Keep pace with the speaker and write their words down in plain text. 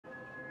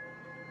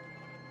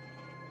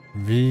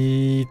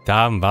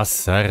Witam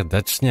was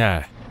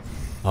serdecznie.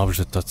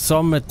 Dobrze, to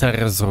co my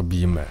teraz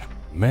zrobimy?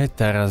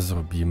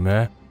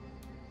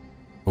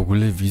 W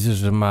ogóle widzę,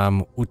 że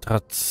mam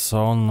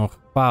utraconą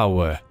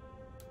chwałę.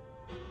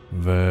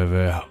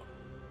 W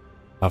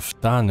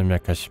haftanym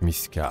jakaś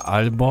misja.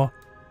 Albo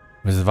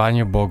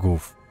wyzwanie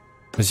bogów.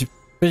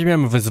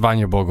 Weźmiemy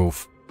wyzwanie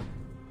bogów.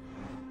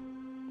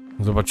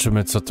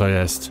 Zobaczymy, co to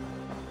jest.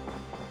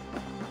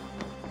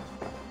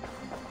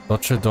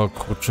 Dotrzę do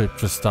krótszej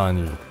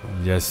przystani.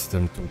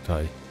 Jestem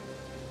tutaj.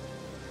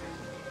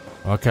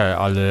 Okej,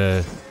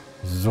 ale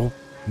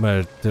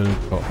zróbmy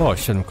tylko... O,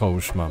 7 koł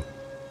już mam.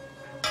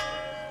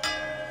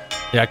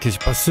 Jakieś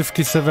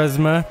pasywki se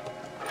wezmę.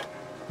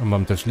 O,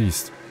 mam też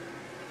list.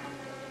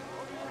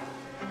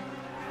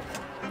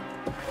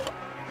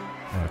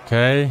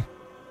 Okej.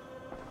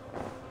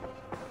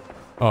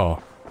 O,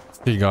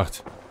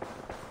 Stigard.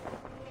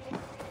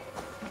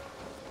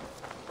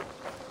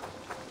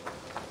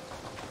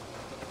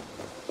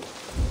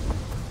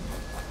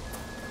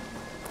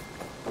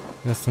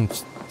 Jestem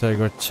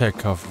tego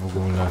ciekaw w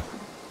ogóle.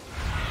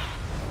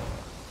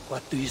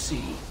 What do you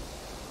see?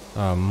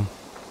 Tam.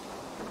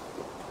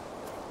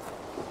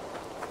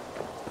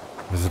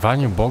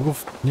 Wyzwanie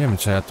bogów? Nie wiem,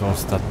 czy ja to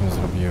ostatnio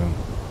zrobiłem.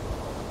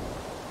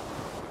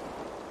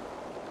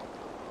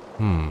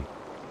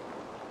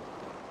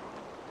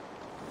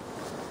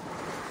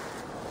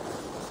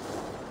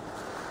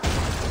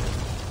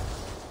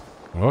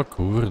 O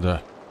kurde.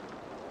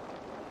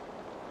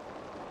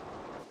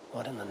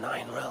 What in the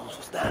nine realms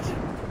was that?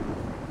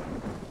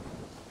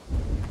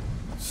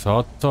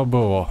 Co to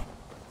było?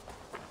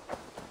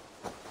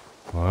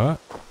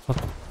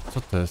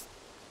 Co to jest?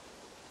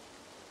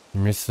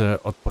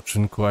 Miejsce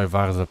odpoczynku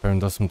Eivor zapewni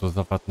dostęp do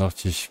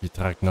zawładności świt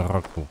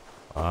Ragnaroku.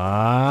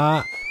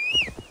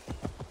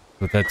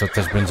 Tutaj to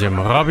też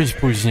będziemy robić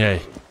później.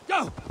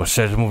 Bo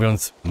szczerze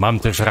mówiąc, mam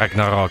też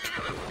Ragnarok.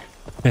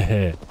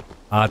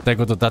 A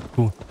tego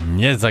dodatku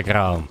nie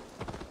zagrałem.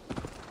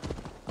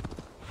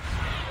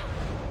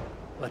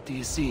 What do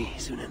you see,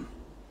 Sunan?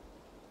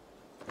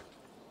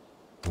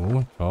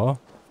 To?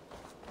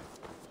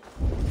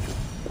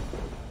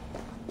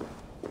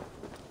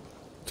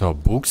 To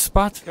Bóg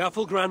spadł?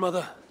 Careful,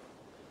 grandmother.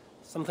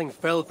 Something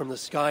fell from the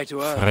sky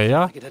to earth,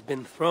 Freya? like it had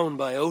been thrown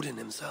by Odin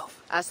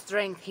himself. A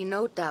strength he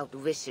no doubt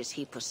wishes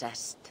he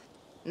possessed.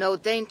 No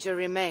danger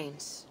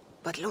remains.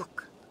 But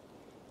look.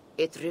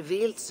 It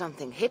revealed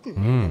something hidden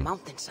in the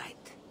mountainside.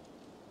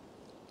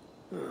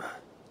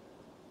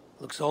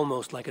 Looks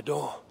almost like a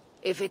door.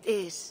 If it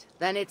is,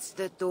 then it's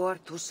the door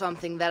to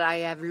something that I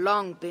have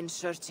long been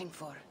searching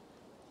for.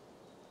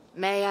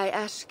 May I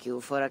ask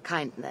you for a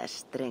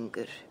kindness,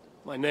 Drengur?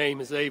 My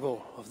name is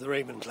Eivor of the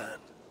Raven clan.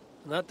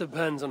 And that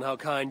depends on how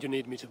kind you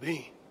need me to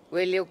be.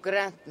 Will you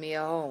grant me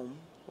a home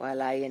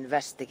while I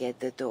investigate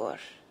the door?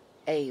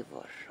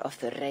 Eivor of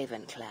the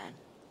Raven clan.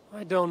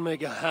 I don't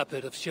make a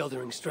habit of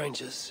sheltering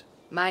strangers.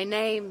 My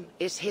name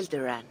is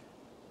Hilderan.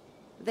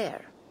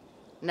 There.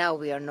 Now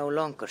we are no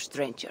longer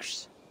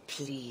strangers.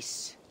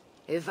 Please.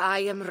 If I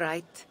am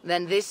right,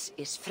 then this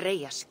is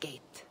Freya's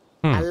gate.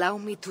 Allow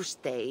me to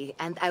stay,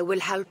 and I will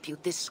help you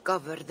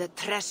discover the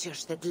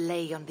treasures that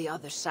lay on the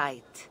other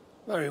side.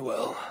 Very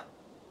well.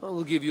 I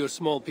will give you a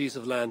small piece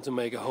of land to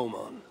make a home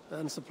on,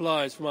 and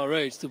supplies from our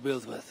age to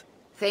build with.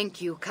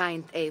 Thank you,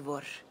 kind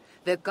Eivor.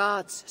 The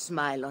gods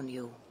smile on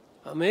you.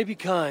 I may be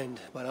kind,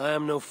 but I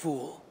am no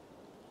fool.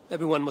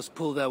 Everyone must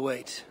pull their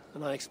weight,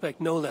 and I expect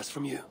no less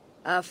from you.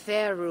 A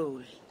fair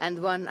rule,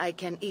 and one I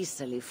can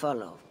easily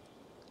follow.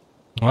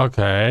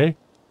 Okej.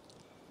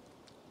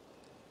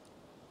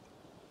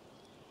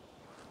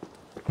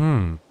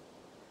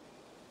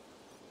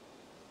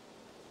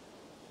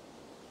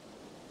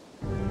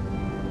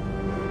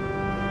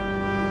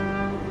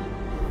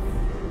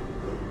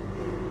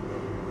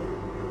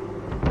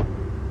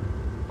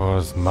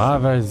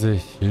 Porozmawiaj ze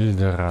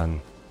Hilderan.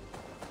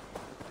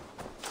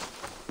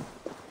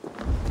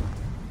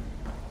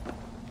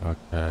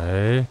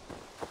 Okej.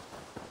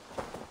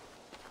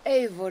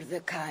 Eivor the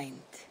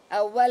kind,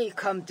 a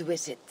welcomed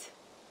visit.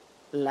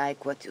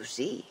 Like what you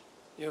see.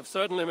 You have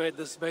certainly made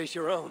this space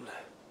your own.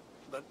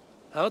 But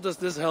how does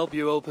this help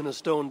you open a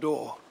stone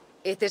door?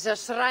 It is a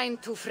shrine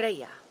to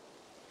Freya.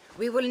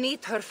 We will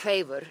need her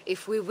favor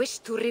if we wish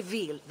to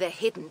reveal the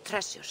hidden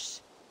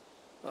treasures.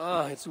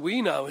 Ah, it's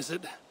we now, is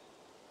it?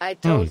 I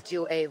told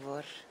you,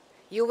 Eivor.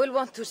 You will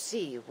want to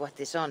see what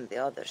is on the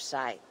other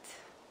side.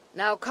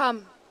 Now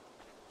come.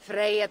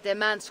 Freya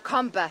demands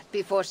combat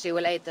before she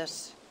will aid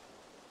us.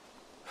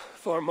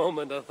 For a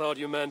moment I thought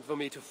you meant for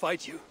me to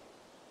fight you.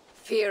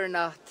 Fear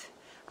not.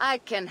 I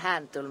can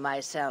handle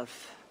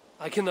myself.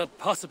 I cannot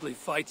possibly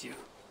fight you.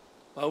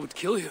 I would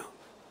kill you.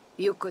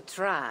 You could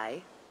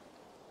try.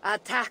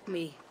 Attack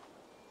me.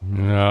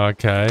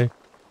 Okej.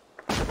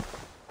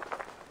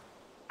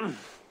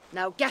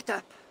 Now get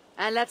up,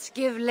 and let's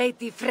give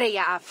Lady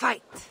Freya a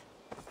fight.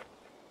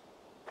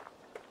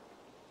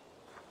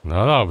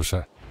 No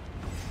dobrze.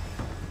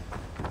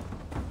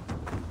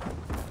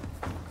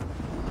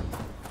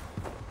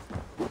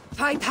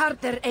 Fight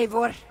harder,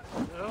 Eivor.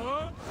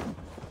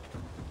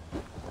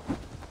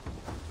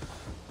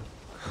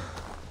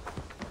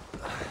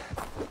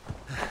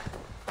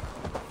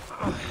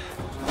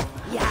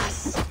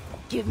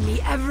 Give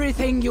me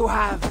everything you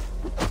have.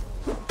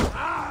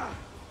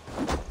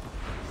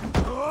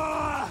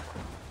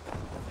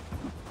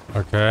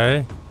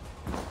 Okej.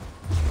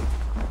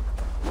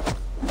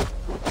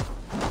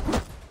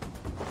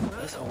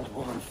 This old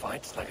woman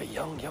fights like a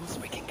young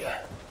wikinga.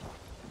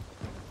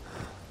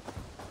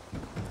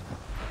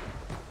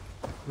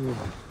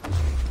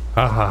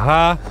 Ha, ha,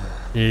 ha.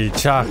 I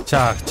ciach,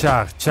 ciach,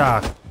 ciach,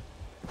 ciach.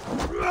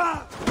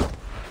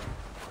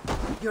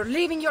 You're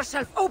leaving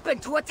yourself open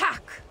to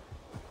attack.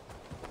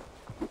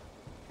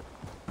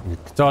 I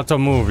kto to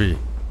mówi?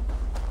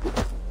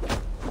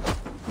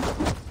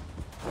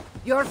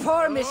 Your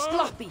form is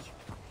sloppy.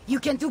 You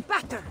can do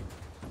better.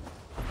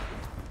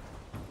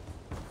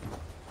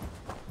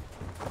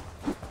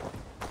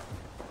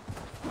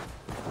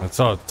 No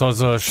co, to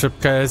za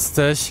szybka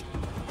jesteś?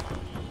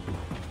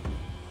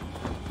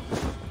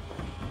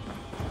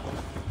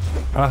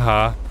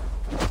 Aha.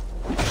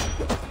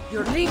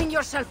 You're leaving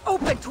yourself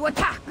open to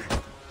attack.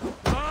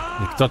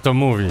 I kto to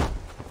mówi?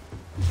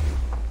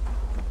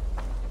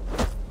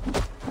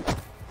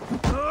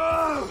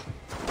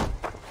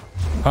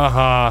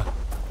 Haha.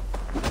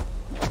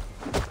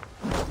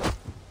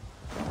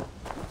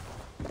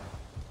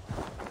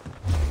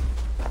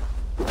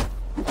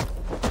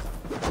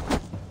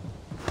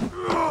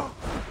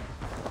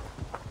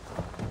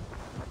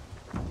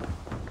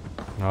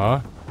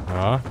 No,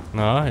 no,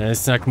 no, ja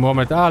jestem jak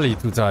Muhammad Ali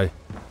tutaj.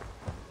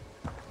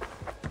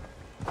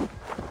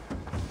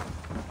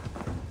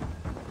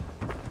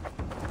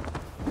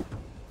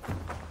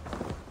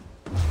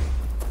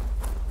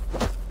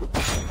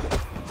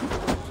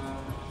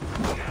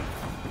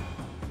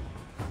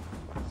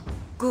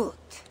 Good.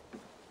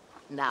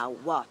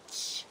 Now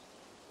watch.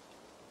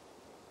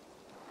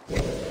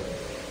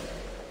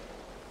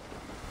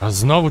 A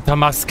znowu ta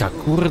maska,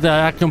 kurde, a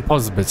jak ją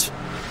pozbyć?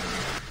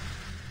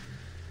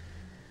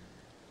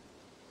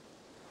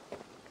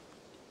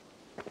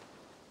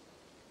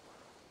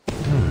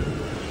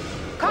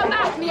 Come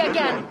at me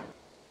again.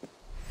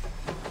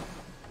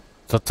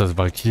 Co to jest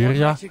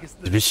Walkiria?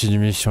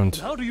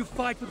 290. How do you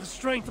fight with the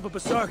strength of a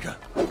berserker?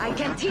 I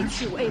can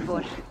teach you,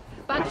 Eivor.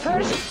 But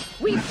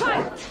first, we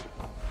fight.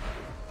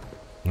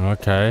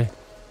 Okej.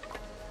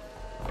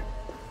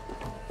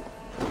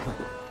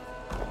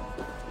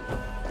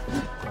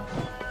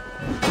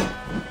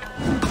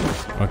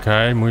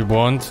 Okej, mój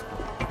błąd.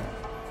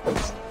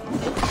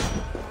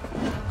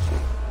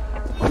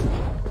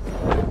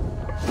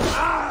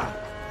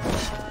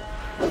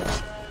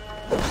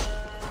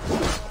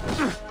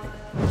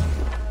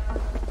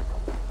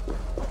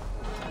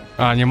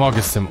 A, nie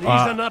mogę z tym.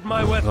 A,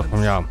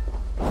 zapomniałem.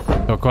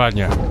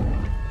 Dokładnie.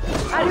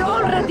 Are you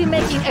already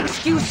making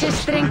excuses,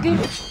 stranger?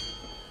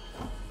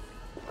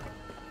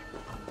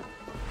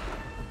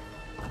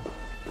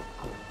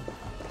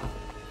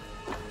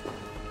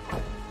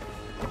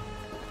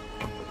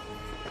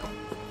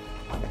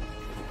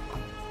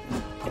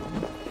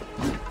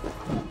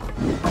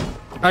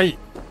 Aj!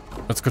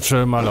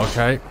 Odskoczyłem, ale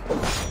okej.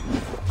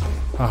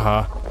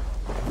 Aha.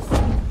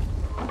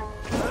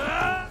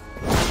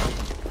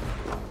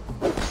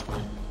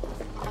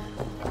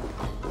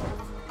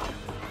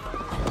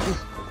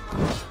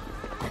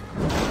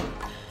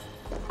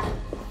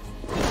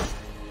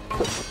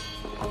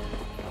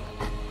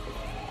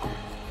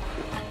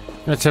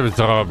 Ja ciebie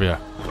to robię.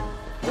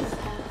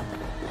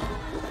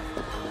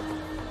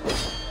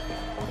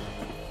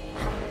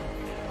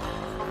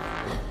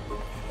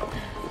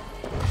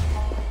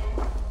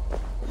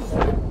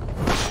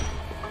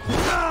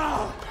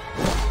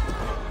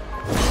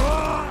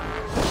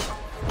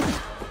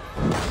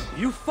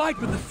 You fight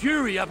with the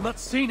fury I've not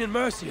seen in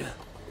Mercia.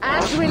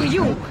 As will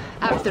you,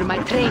 after my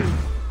training.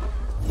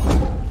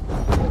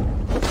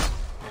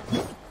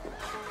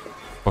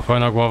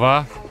 Spokojna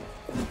głowa.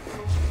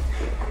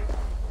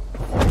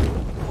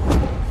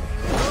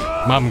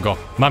 Mam go,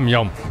 mam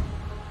ją.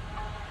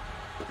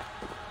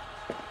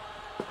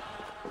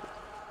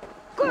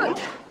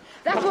 Good.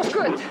 That was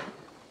good.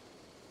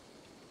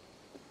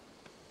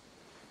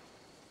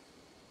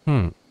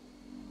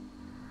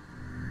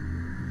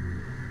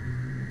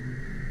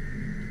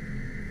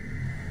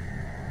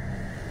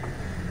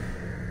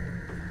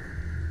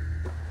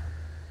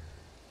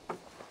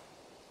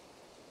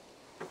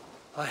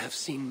 I have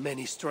seen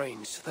many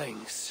strange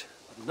things,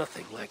 but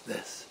nothing like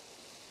this.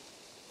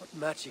 What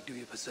magic do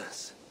you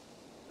possess?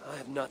 I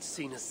have not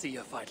seen a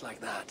seer fight like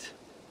that.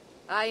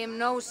 I am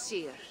no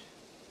seer.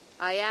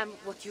 I am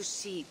what you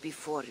see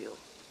before you.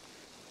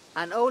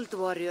 An old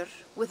warrior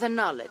with a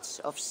knowledge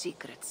of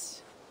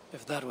secrets.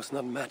 If that was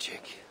not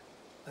magic,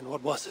 then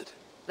what was it?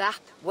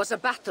 That was a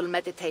battle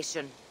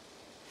meditation.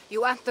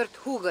 You entered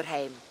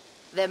Hugerheim,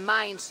 the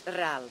mind's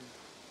realm.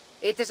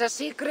 It is a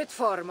secret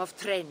form of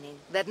training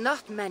that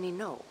not many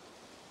know.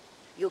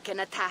 You can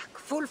attack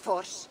full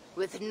force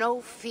with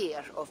no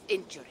fear of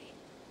injury.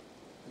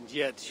 And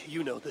yet,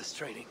 you know this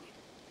training.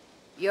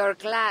 You're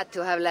glad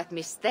to have let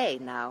me stay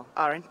now,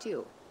 aren't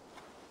you?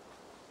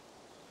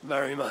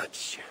 Very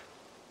much.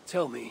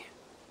 Tell me,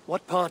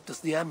 what part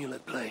does the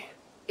amulet play?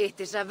 It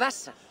is a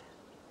vessel.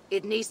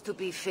 It needs to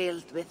be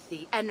filled with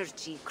the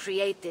energy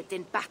created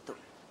in battle.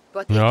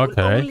 But it will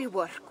only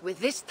work with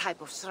this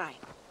type of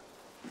shrine.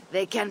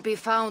 They can be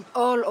found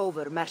all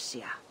over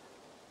Mercia.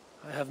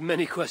 I have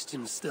many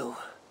questions still.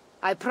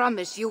 I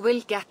promise you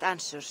will get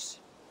answers.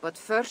 But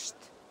first,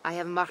 I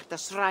have marked a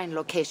shrine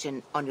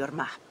location on your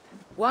map.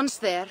 Once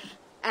there,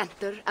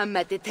 enter a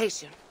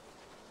meditation.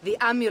 The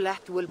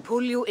amulet will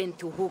pull you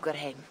into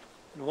Hugarheim.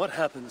 And what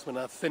happens when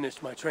I've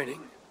finished my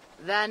training?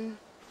 Then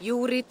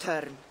you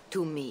return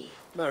to me.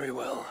 Very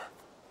well.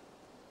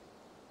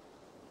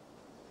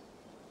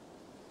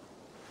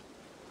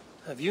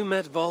 Have you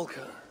met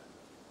Volka?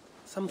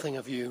 Something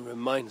of you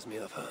reminds me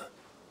of her.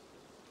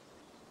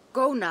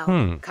 Go now,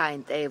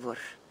 kind Eivor,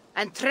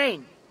 and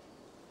train.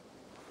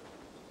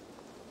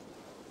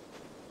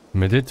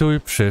 Medytuj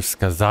przy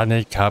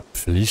wskazanej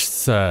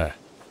kapliczce.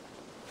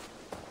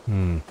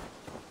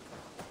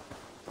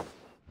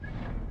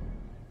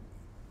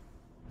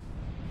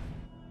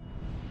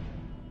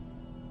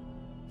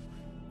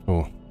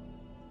 Tu.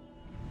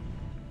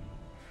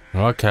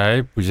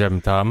 Okej,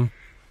 pójdziemy tam.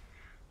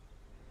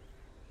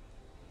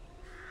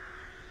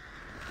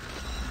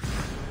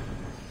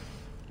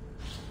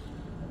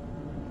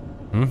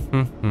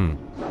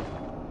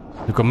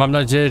 Tylko mam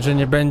nadzieję, że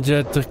nie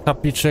będzie tych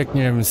kapliczek,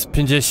 nie wiem, z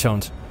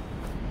 50.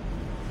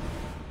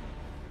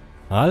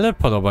 Ale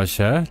podoba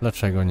się,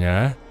 dlaczego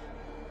nie?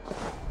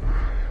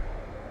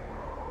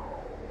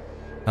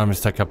 Tam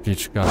jest ta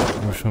kapliczka,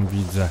 już ją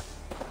widzę.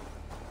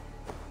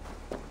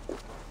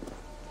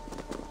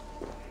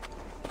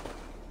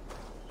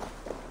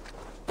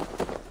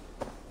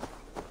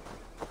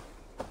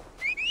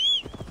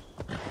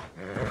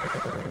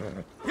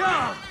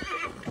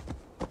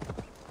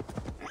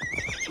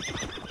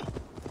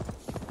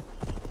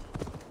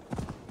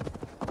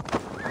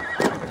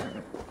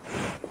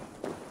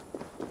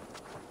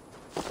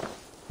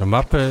 Do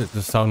mapy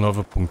został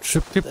nowy punkt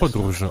szybkiej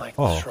podróży.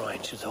 O!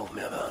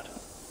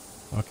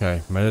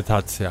 Okej,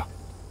 medytacja.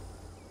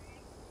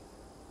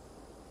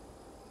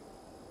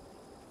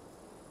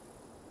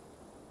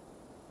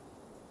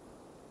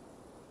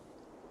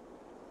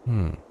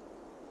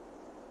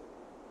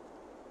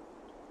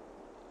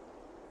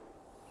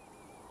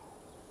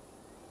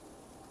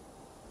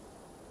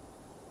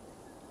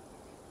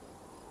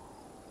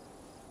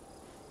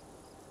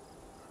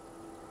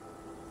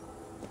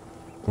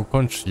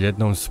 Ukończ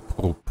jedną z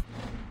prób.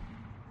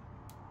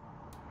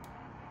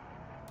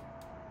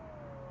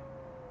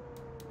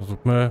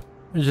 Zróbmy...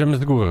 Idziemy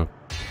z góry.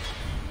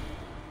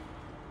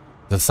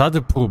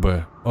 Zasady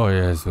próby. O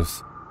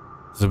Jezus.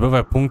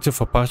 Zdobywaj punkty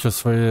w oparciu o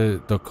swoje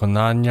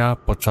dokonania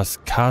podczas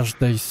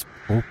każdej z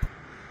prób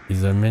i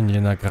zamień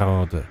je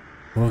nagrody.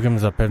 Program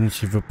zapewni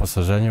ci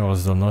wyposażenie oraz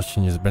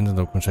zdolności niezbędne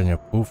do ukończenia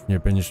prób. Nie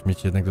będziesz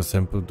mieć jednego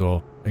dostępu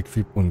do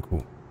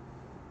ekwipunku.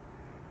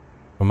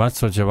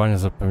 Informacje o działaniu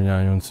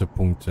zapewniające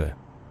punkty.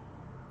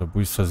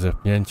 Zabójstwo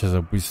zepchnięcia,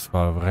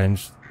 zabójstwa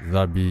wręcz,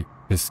 zabij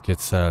wszystkie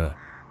cele.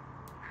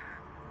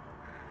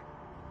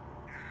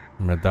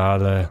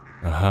 Medale,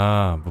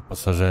 aha,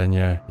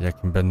 wyposażenie,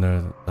 jakim będą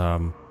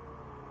tam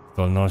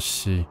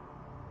zdolności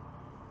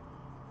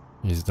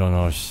i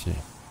zdolności.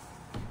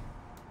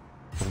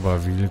 Próba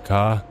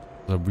wilka,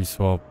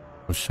 zabójstwo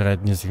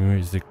pośrednie,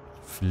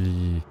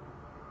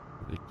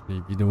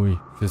 zlikwiduj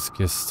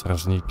wszystkie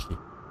strażniki.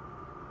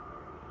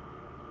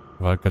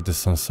 Walka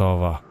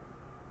dystansowa.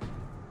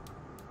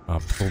 A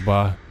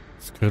próba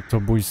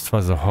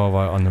skrytobójstwa,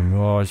 zachowaj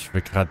anonimowość,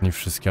 wykradnij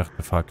wszystkie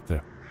artefakty.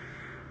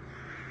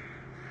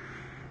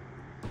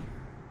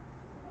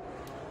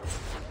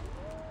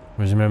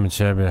 Weźmiemy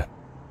ciebie.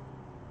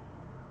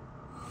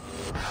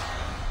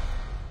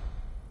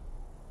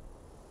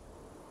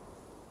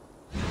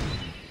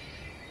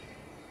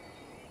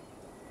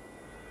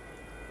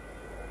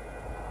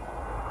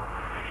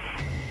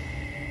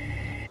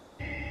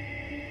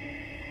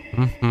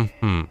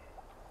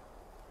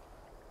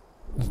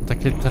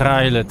 Takie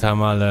traile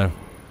tam, ale...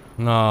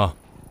 No...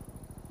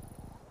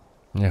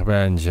 Niech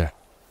będzie.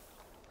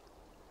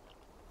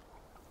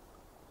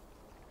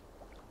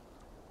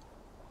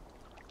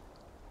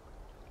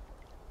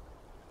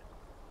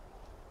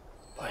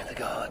 By the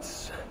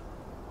gods,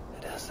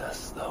 it is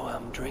as though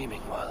I'm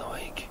dreaming while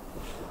awake.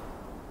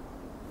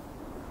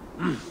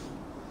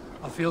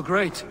 I feel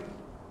great.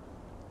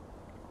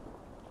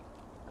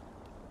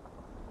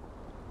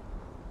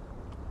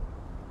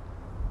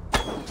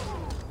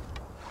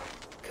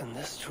 Can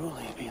this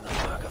truly be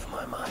the work of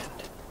my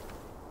mind?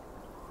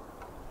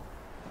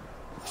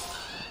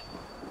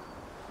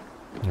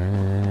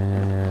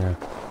 Nie.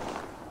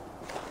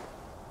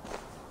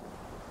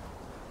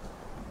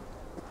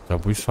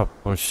 Zabójstwa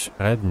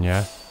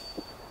pośrednie.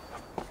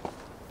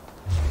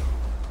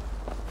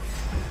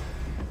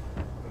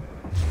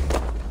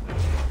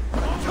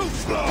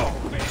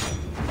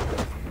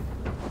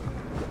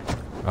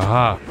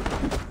 Aha.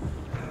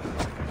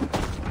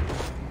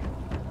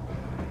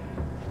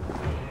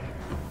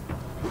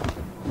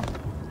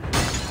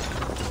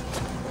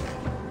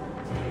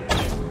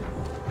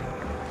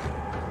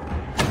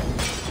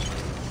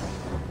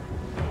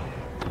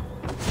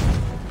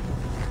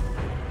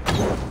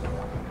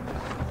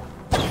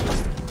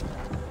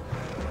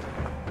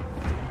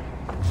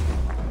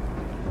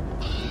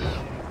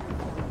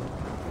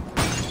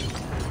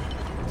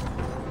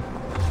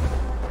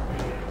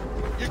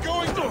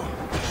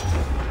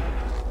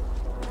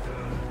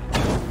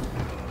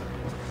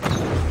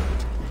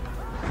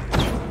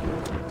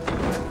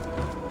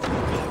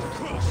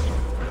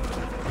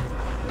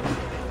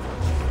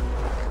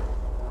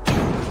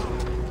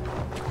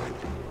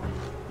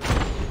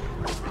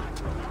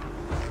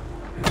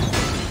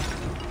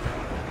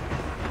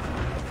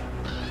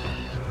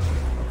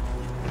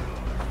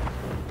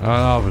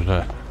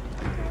 Dobrze.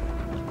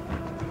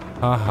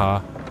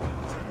 Aha.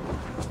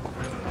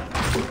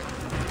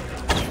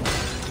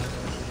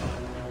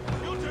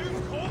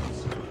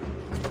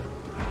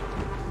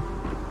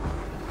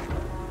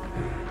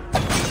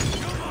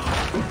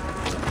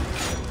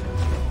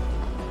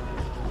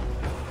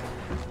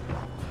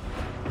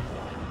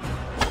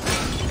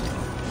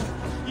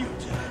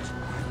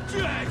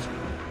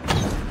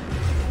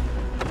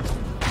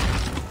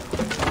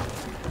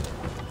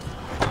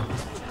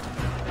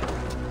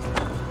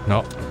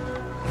 No.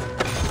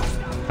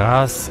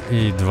 Raz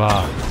i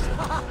dwa.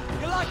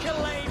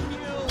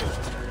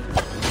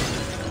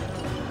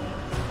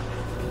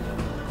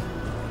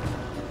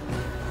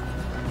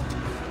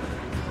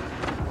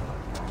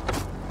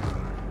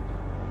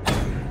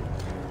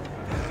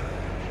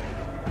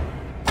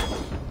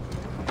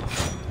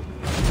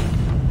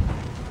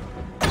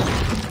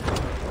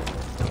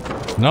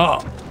 No.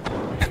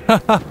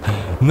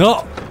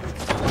 No.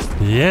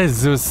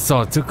 Jezus,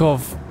 co? Tylko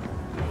w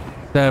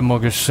te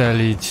mogę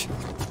strzelić.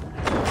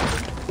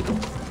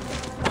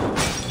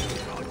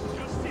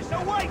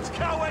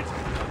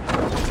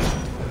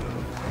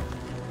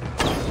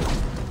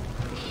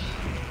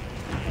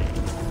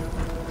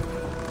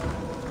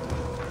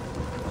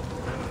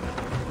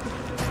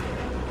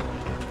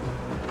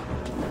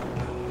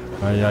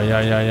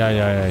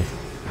 Ajajajajajaj.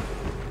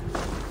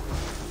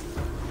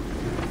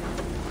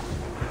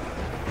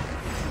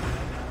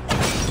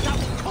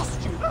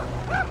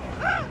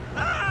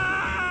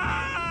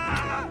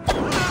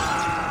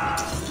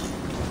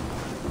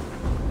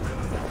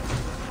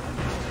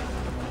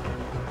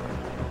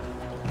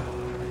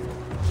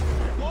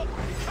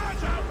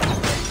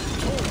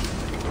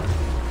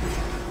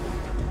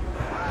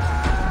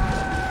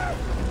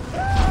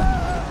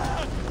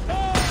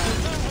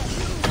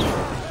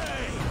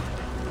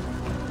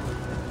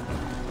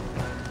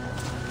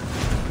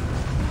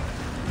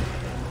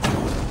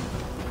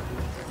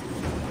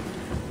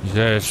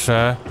 Gdzie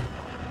jeszcze?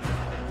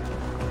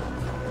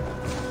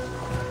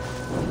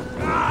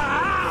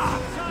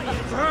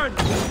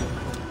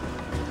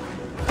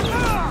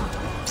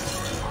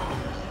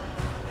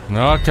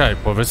 No okej,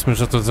 powiedzmy,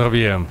 że to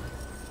zrobiłem.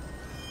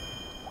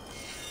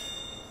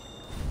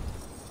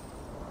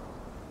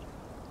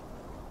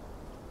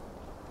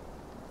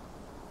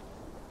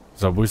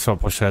 Zabójstwo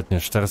pośrednie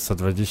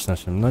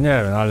 428. No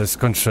nie wiem, ale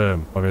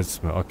skończyłem,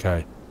 powiedzmy,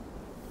 okej.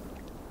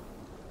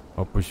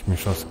 Opuść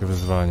mistrzowskie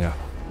wyzwania.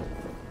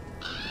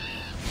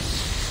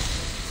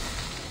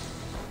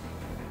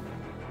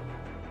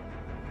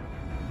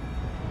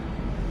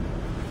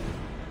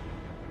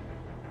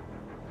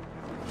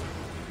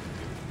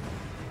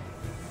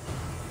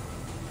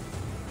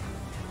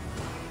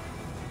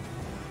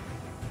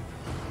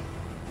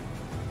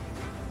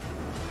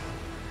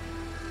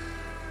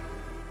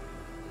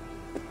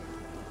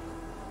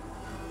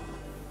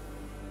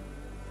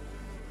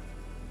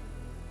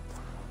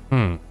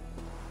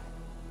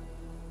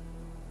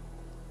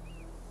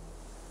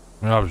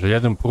 Dobrze,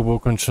 jeden próbę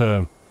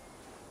ukończyłem.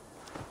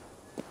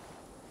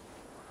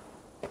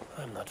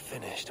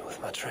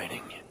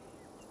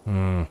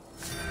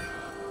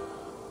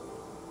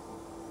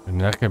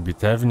 Energia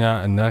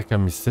bitewnia, energia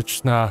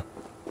mistyczna.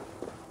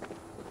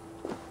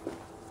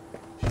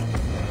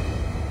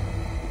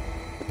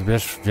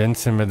 Zbierz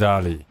więcej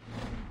medali.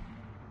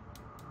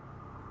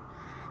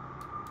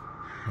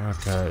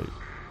 Okej.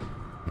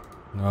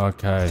 No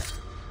okej.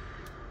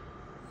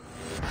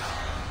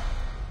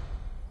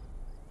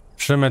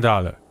 3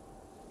 medale.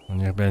 No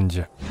niech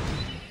będzie.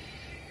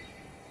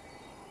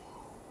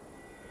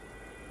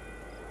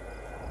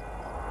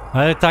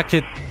 Ale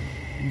takie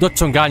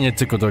dociąganie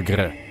tylko do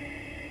gry.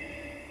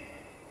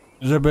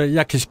 Żeby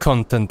jakiś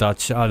content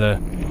dać, ale...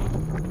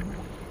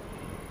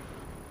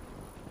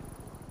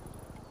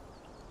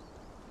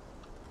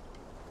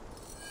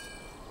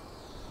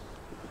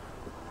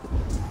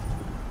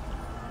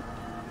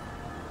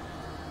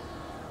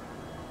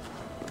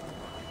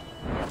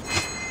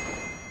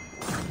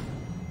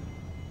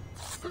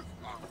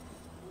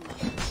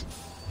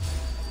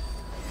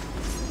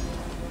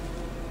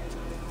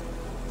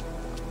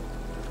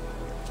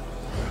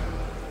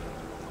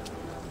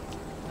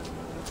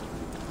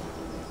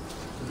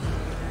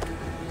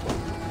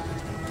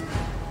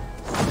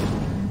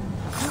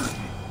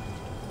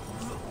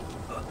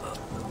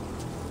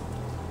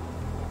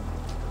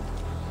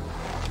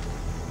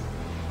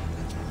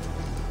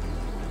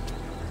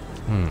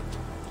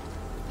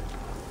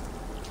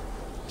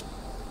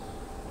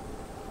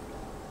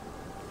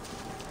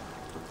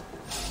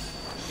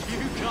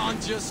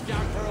 Just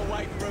scamper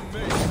away from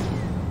me.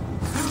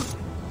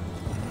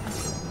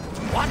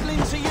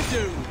 Waddling to your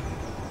doom.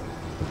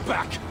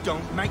 Back,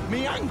 don't make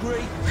me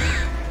angry.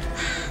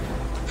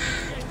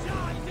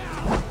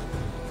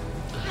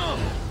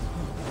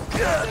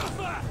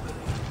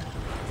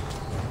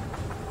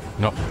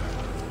 No.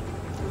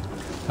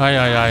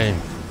 Ajajaj.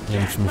 Nie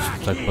wiem, czy mi się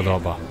to tak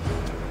podoba.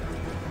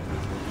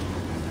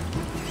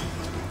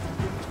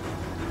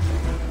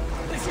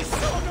 This is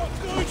so not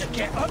good.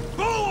 Get a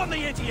bow on the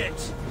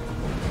idiot.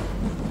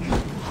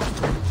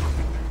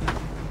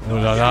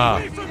 Ulala.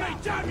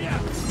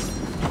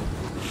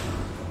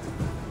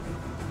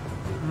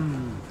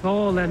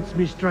 Thor lends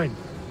me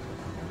strength.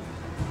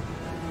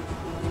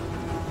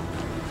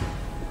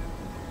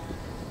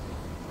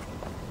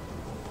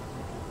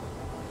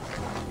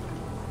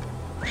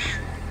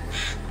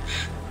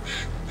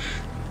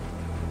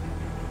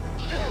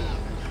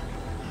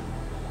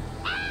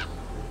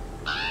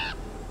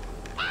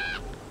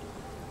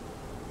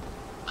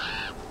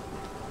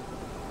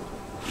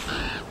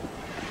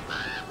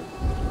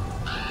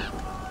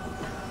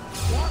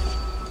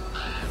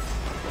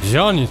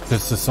 Gdzie oni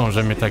wszyscy są,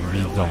 że mnie tak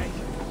widzą?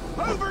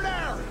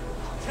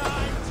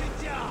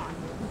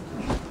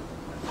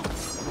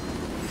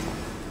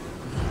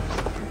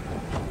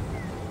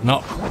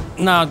 No,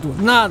 na dół,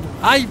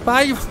 aj,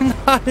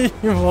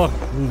 o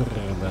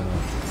kurde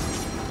no.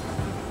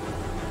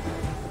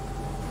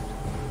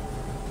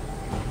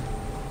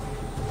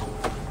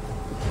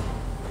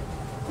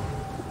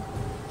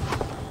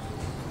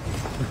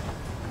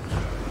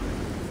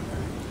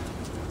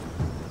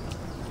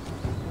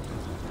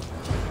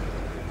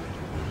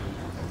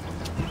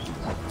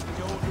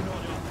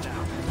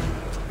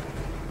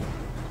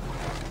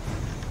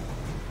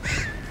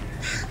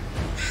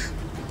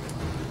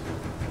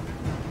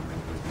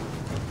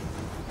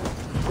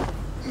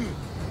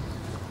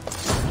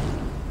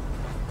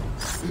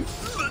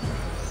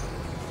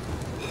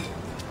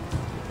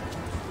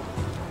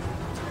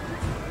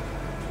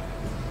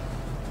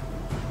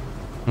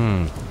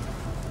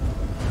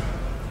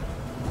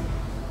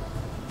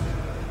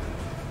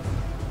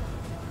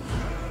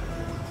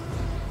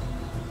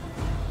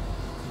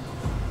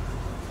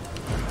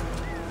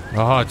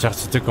 No chodź, ja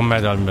chcę tylko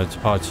medal mieć.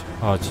 Chodź.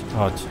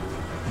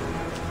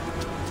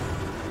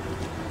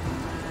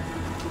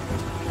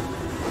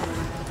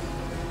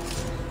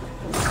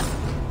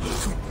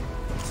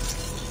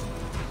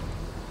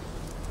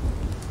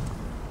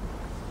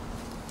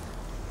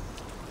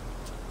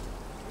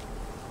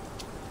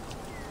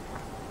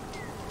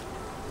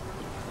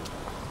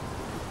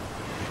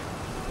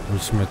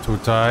 Idźmy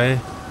tutaj.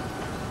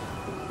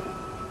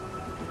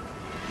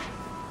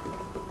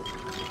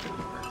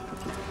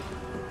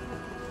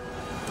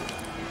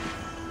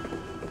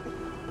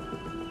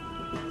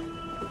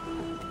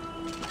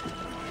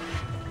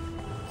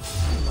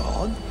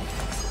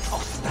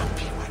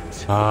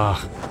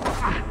 Ach.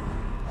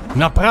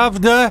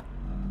 Naprawdę?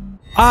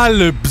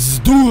 Ale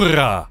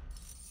bzdura!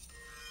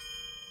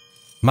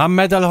 Mam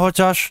medal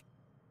chociaż?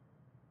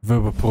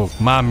 Wybór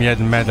prób. Mam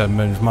jeden medal,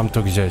 mam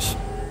to gdzieś.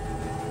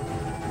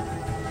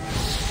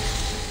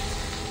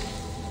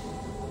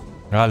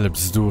 Ale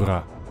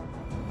bzdura.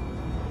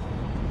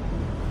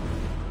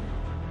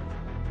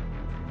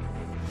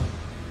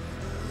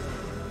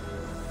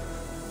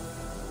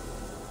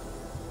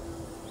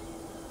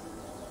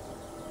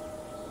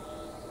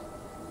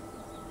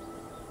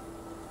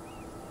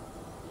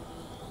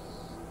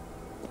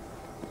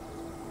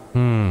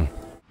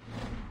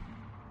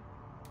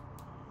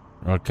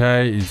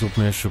 Okej, i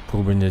zróbmy jeszcze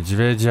próby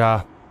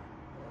niedźwiedzia.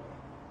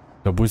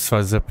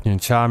 Zabójstwa z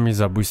zepchnięciami,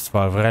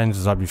 zabójstwa wręcz,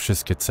 zabij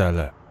wszystkie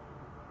cele.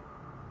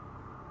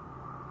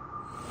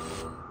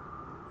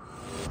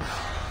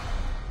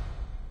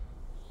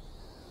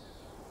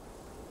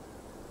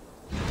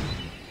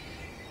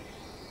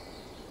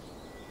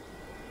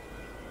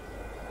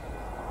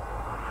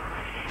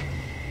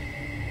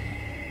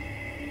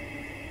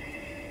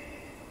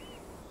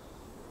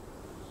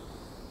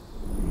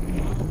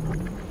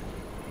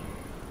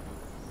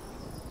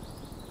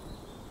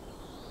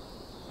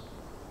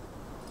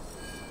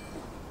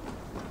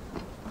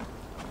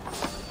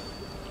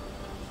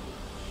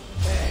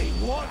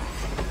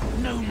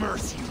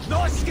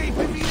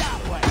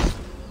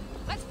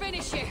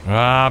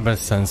 A,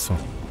 bez sensu.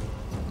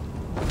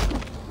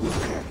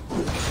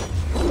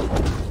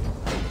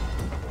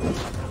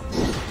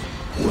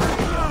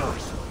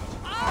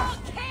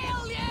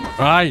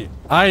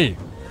 Aj!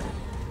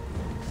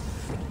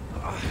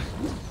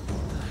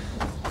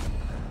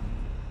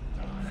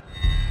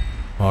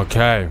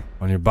 Okej,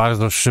 oni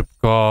bardzo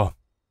szybko,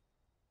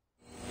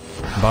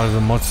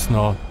 bardzo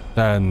mocno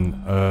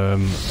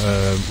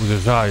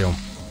uderzają.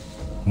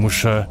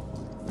 Muszę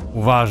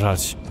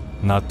uważać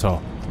na to.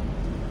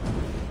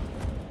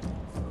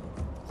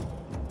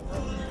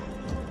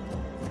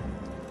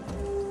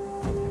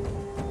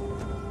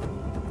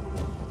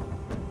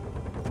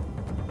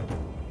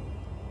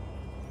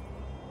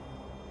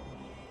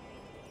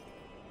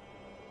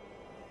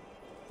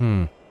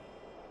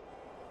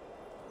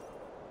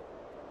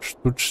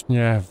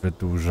 Sztucznie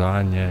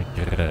wydłużanie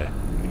gry.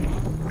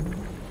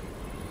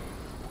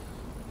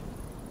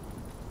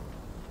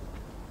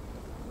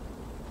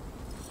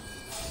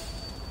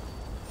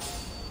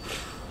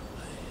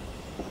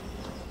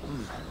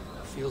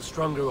 I feel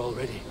stronger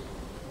already.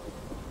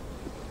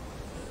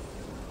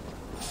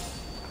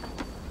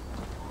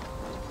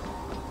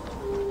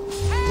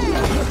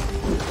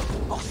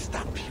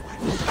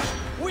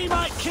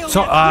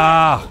 Co?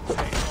 A!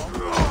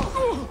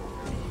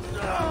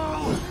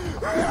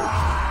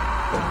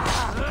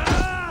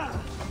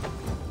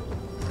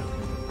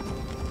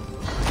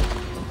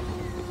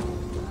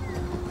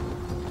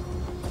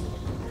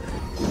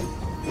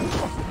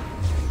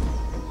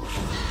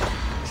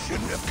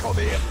 Come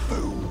here,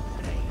 fool.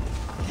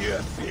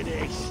 You're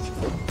finished.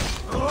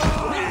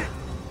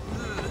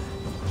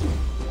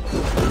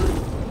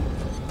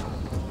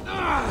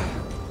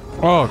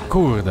 O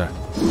kurde.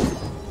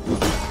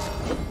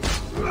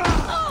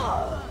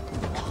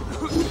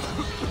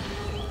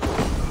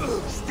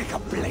 Stick a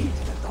blade in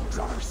the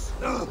doctors.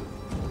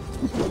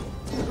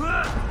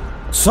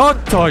 Co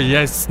to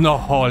jest, no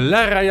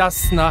cholera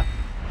jasna?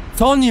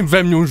 Co oni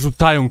we mnie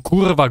rzucają,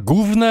 kurwa,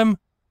 gównem?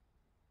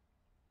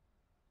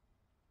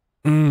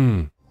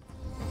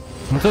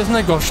 No to jest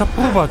najgorsza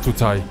próba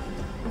tutaj.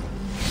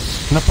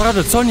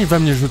 Naprawdę, co oni we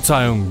mnie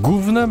rzucają,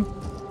 gównem?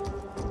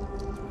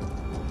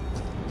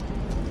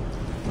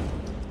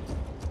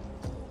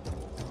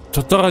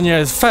 To nie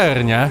jest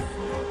fair, nie?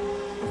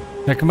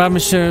 Jak mamy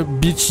się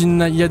bić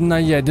na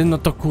 1-1, no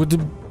to kurde,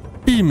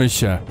 bijmy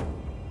się.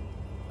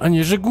 A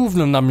nie, że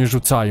gównem na mnie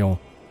rzucają.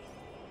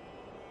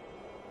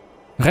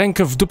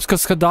 Rękę w dupsko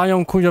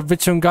schadają, kuja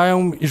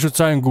wyciągają i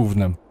rzucają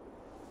gównem.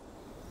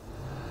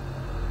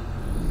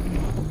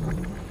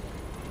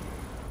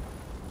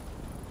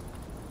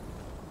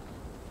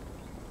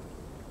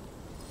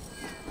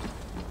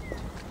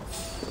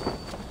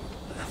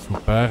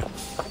 Super.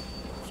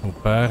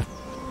 Super.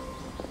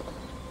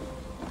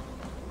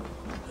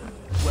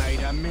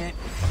 Wait a minute.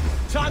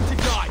 Time to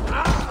die.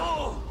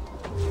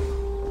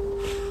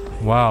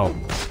 Wow.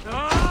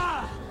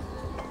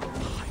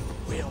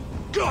 Will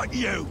got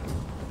you.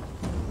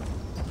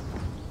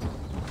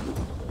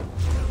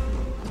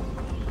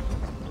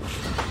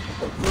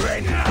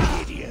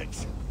 Renegade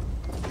idiot.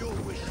 You'll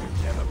wish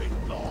you'd never been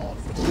born.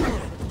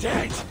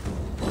 Dead.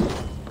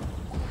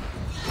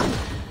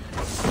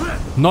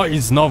 No i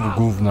znowu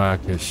gówno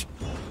jakieś.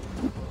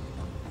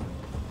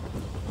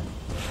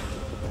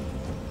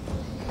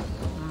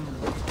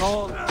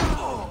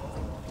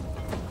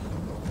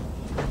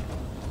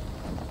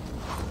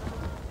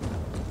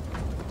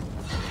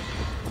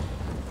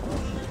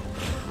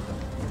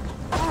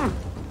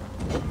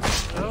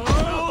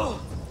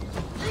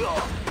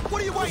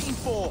 What are you waiting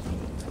for?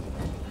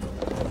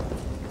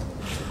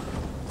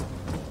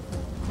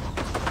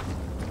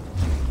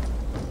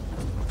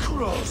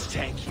 Cross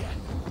take you.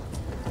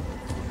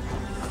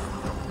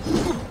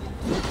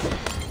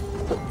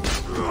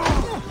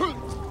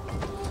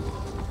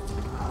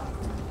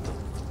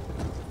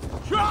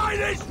 Try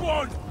this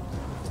one!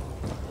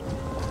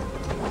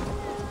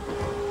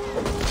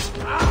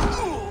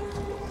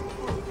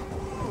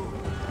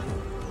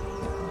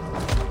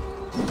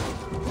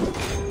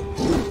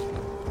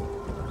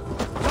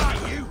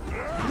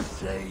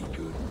 Say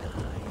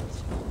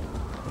goodnight.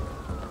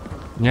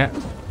 Nie.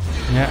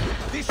 Nie.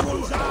 This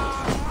one's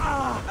ours.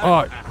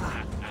 Oj.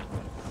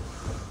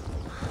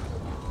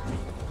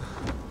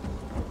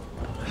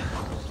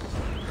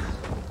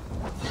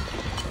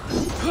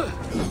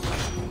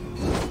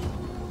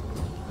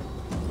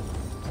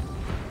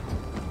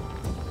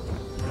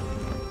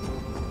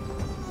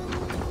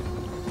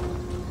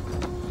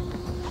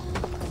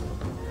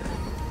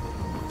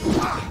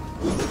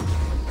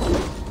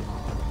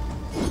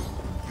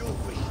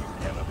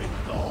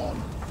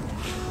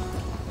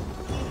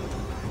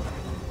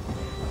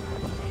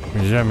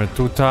 Idziemy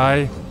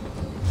tutaj.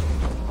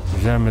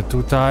 Idziemy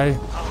tutaj.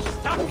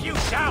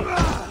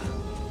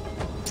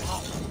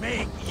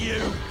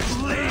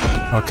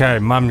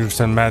 Okej, mam już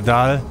ten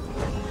medal.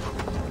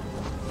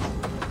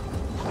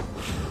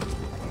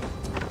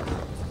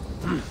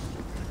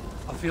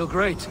 I feel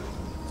great.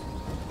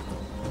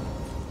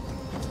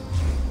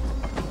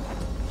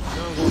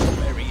 No one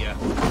bury you.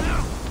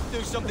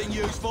 Do something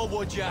useful,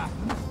 would ya?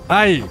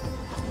 Aj!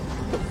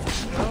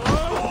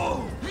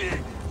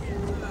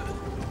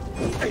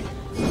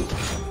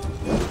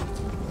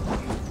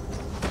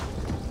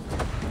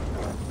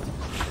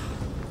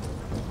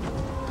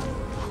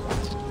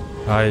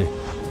 Aj.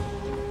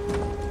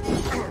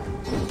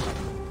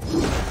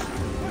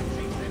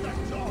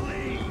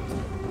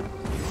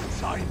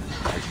 Time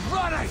is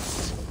running.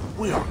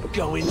 We are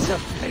going to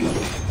flee.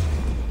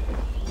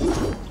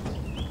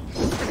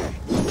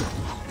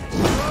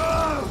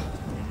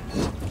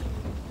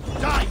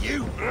 Die,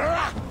 you!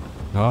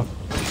 No.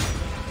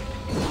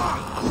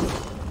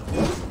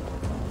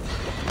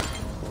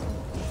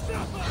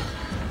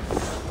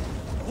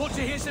 Want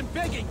to hear some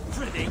begging,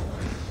 pretty?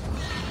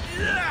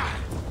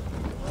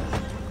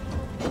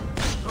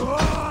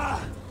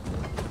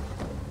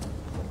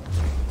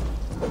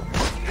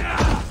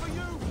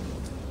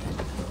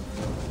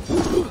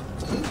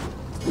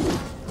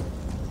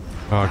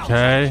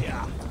 Okej.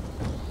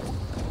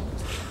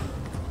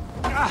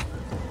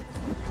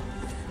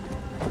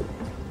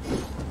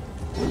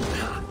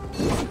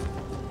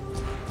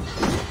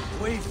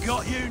 We've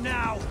got you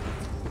now.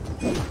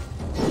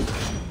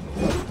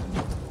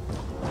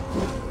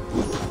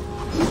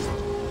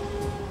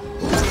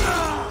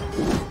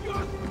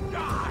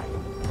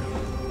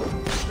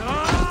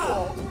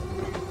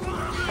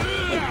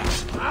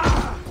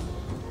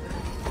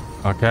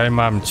 Okej,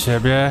 mam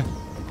ciebie,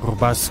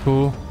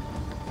 grubasku.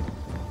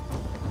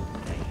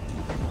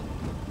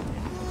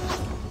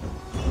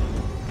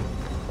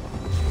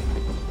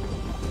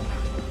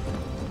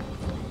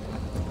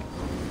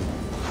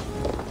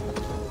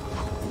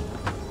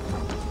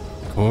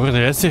 Kurde,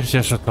 jest ich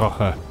jeszcze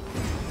trochę.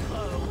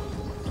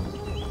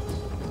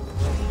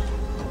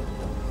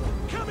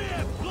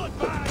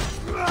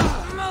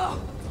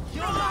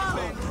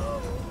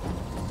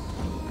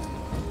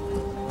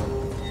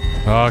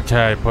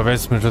 Okej,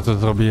 powiedzmy, że to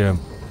zrobiłem.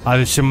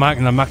 Ale się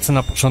na maksa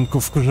na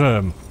początku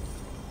wkurzyłem.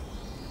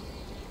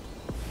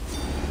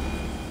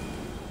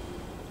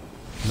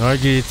 No i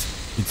git.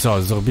 I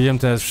co? Zrobiłem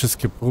teraz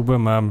wszystkie próby,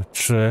 mam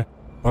 3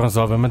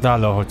 brązowe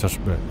medale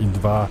chociażby. I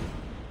 2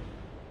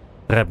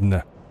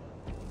 srebrne.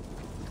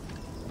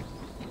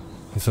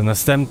 I co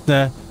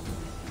następne?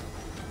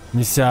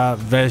 Misja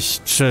weź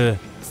 3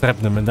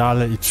 srebrne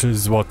medale i 3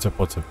 złote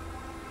potem.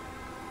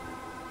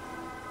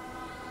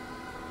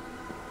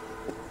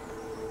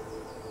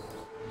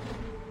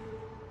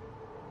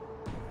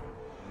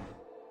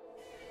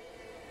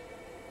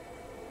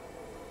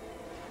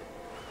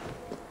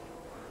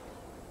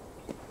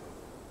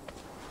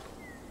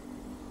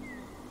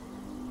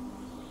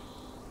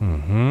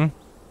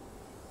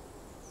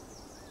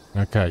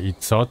 Okej, i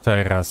co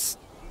teraz?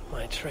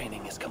 My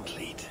training is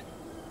complete.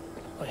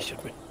 I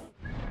should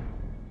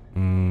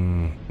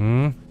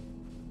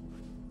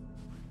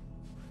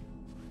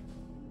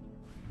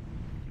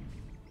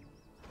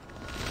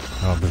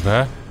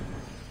Dobrze.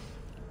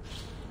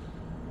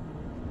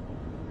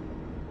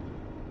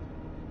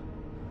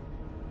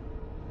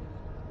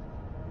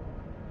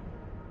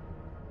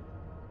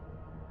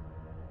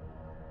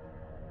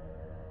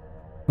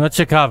 No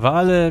ciekawe,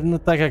 ale no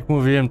tak jak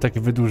mówiłem,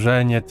 takie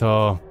wydłużenie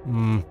to...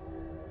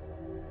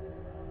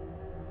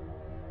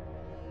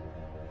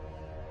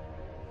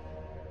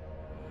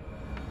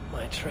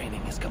 My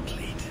training is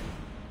complete.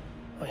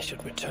 I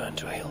should return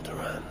to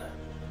Hilderan.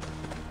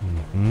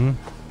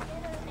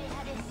 They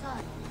had a son,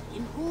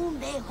 in whom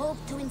they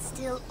hoped to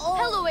instill all.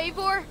 Hello,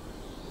 Eivor.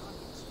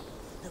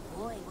 The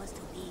boy was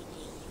to be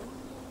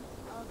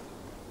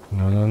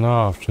a union of.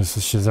 No,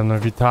 wszyscy się ze mną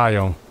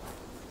witają.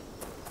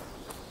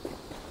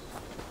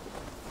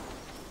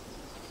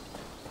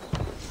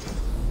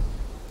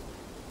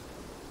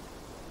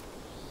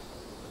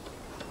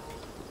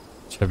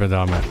 Ciebie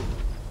damy.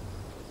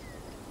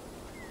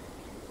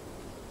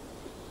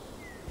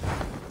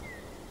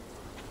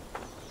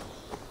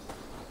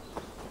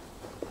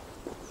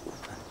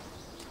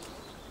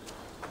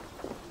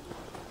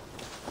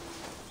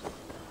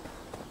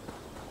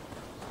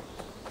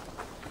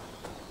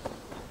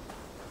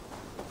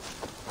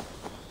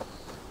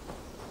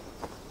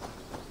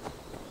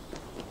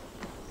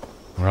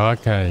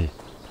 Okej.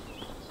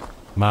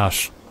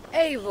 Masz.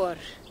 Eivor,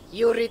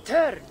 you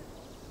return.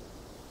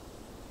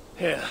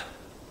 Here,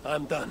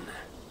 I'm done.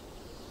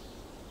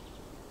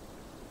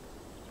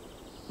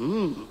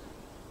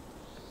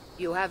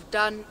 You have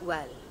done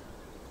well.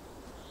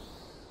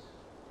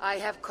 I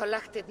have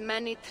collected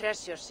many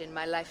treasures in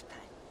my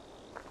lifetime.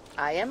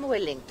 I am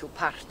willing to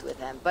part with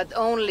them, but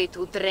only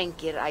to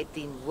Drengir I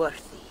deem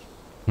worthy.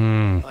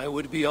 I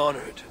would be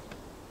honored.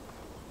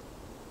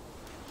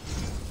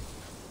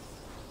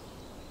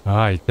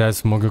 A, i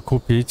teraz mogę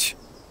kupić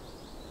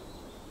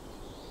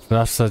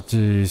postać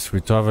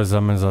switchowe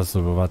zamiast za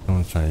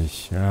zdobywaną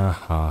część.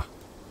 Aha.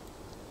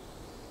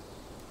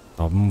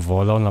 To bym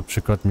wolał na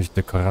przykład mieć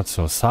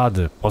dekorację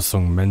osady,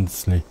 posąg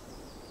mętnej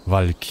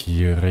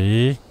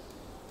walkirii.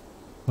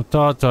 No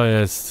to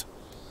jest...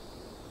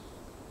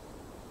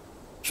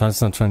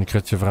 Szansa na czarne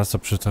krycie wraca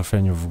przy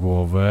trafieniu w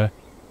głowę.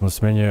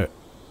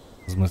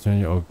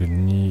 Wzmocnienie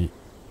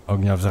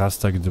ognia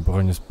wzrasta, gdy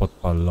broń jest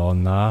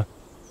podpalona.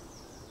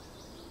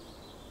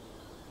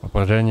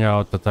 Obrażenia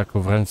od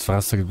ataku wręcz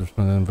wzrasta, gdy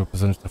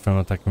wyposażenie trafiają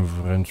atakiem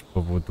wręcz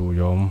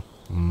powodują.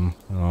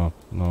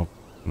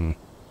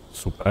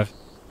 Super.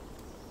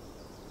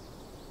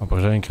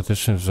 Obrażenie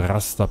krytyczne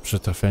wzrasta przy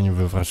trafieniu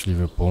we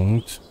wrażliwy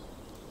punkt.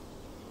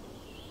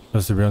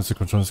 Rozsypiający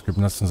kończący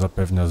kombinacją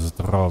zapewnia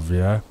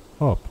zdrowie.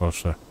 O,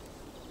 proszę.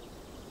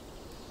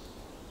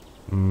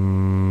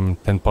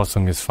 Ten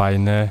posąg jest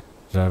fajny.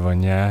 Drzewo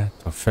nie.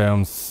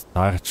 Trofeum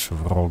starcz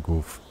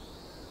wrogów.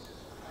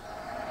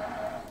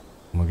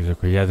 Mogę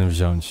tylko jeden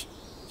wziąć.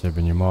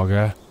 Ciebie nie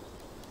mogę.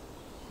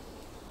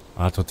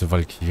 A to ty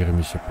walkiry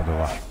mi się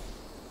podoba.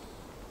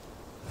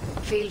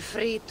 Feel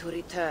free to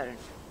return.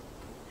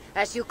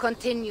 As you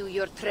continue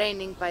your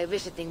training by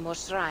visiting more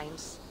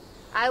shrines,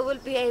 I will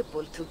be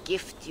able to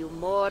gift you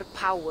more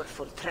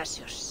powerful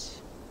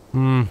treasures.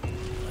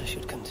 I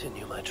should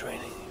continue my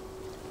training.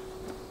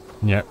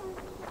 Nie.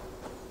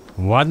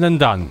 One and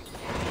done.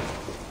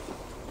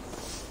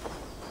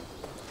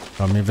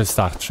 To mi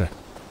wystarczy.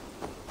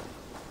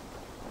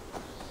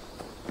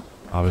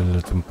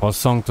 Ale ten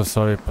posąg to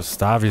sobie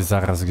postawię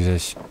zaraz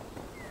gdzieś.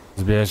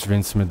 Zbierz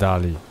więcej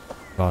medali.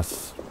 2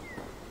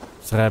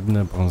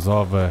 srebrne,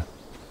 brązowe.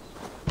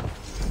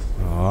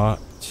 O,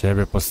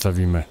 ciebie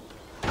postawimy.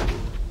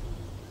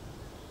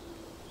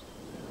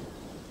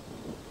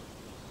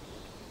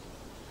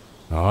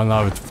 No,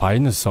 nawet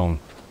fajne są.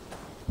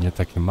 Nie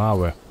takie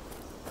małe.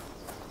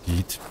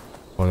 Git.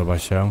 Podoba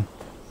się.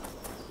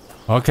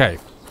 Okej.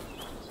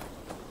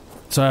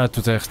 Co ja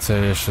tutaj chcę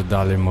jeszcze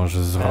dalej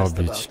może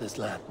zrobić?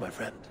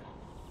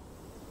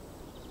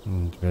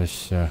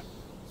 200.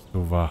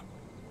 Stuwa.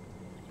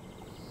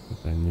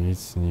 Tutaj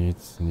nic.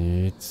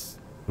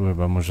 Tu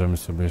chyba możemy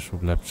sobie już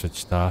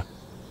ulepszyć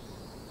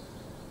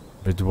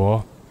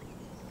bydło.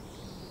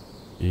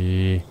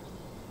 I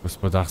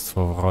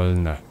gospodarstwo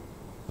rolne.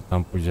 To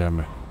tam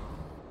pójdziemy.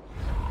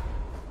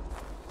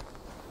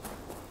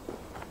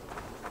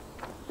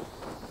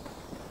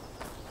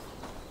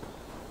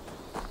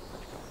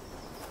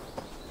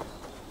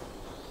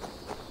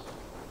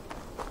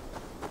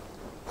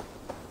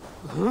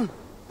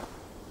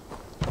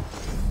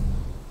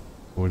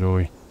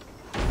 Buduj.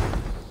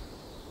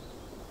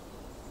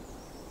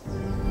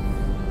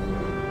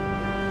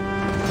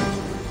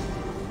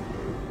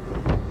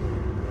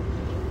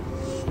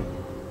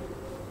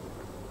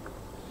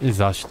 I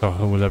zaś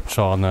trochę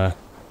ulepszone.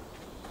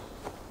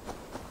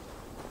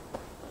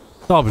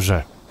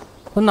 Dobrze.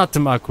 To na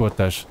tym akurat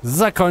też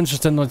zakończę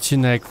ten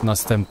odcinek. W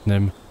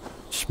następnym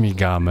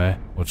śmigamy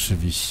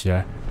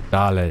oczywiście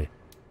dalej.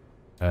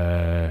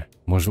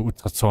 Może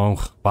utraconą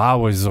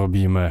chwałość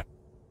zrobimy.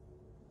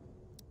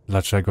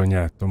 Dlaczego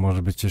nie? To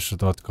może być jeszcze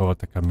dodatkowa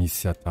taka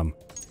misja tam.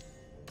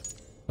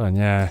 To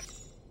nie.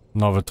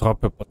 Nowe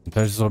tropy potem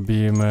też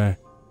zrobimy.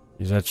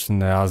 I rzeczy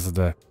na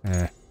jazdę.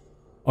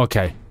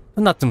 Okej.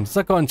 To na tym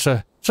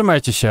zakończę.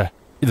 Trzymajcie się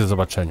i do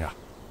zobaczenia.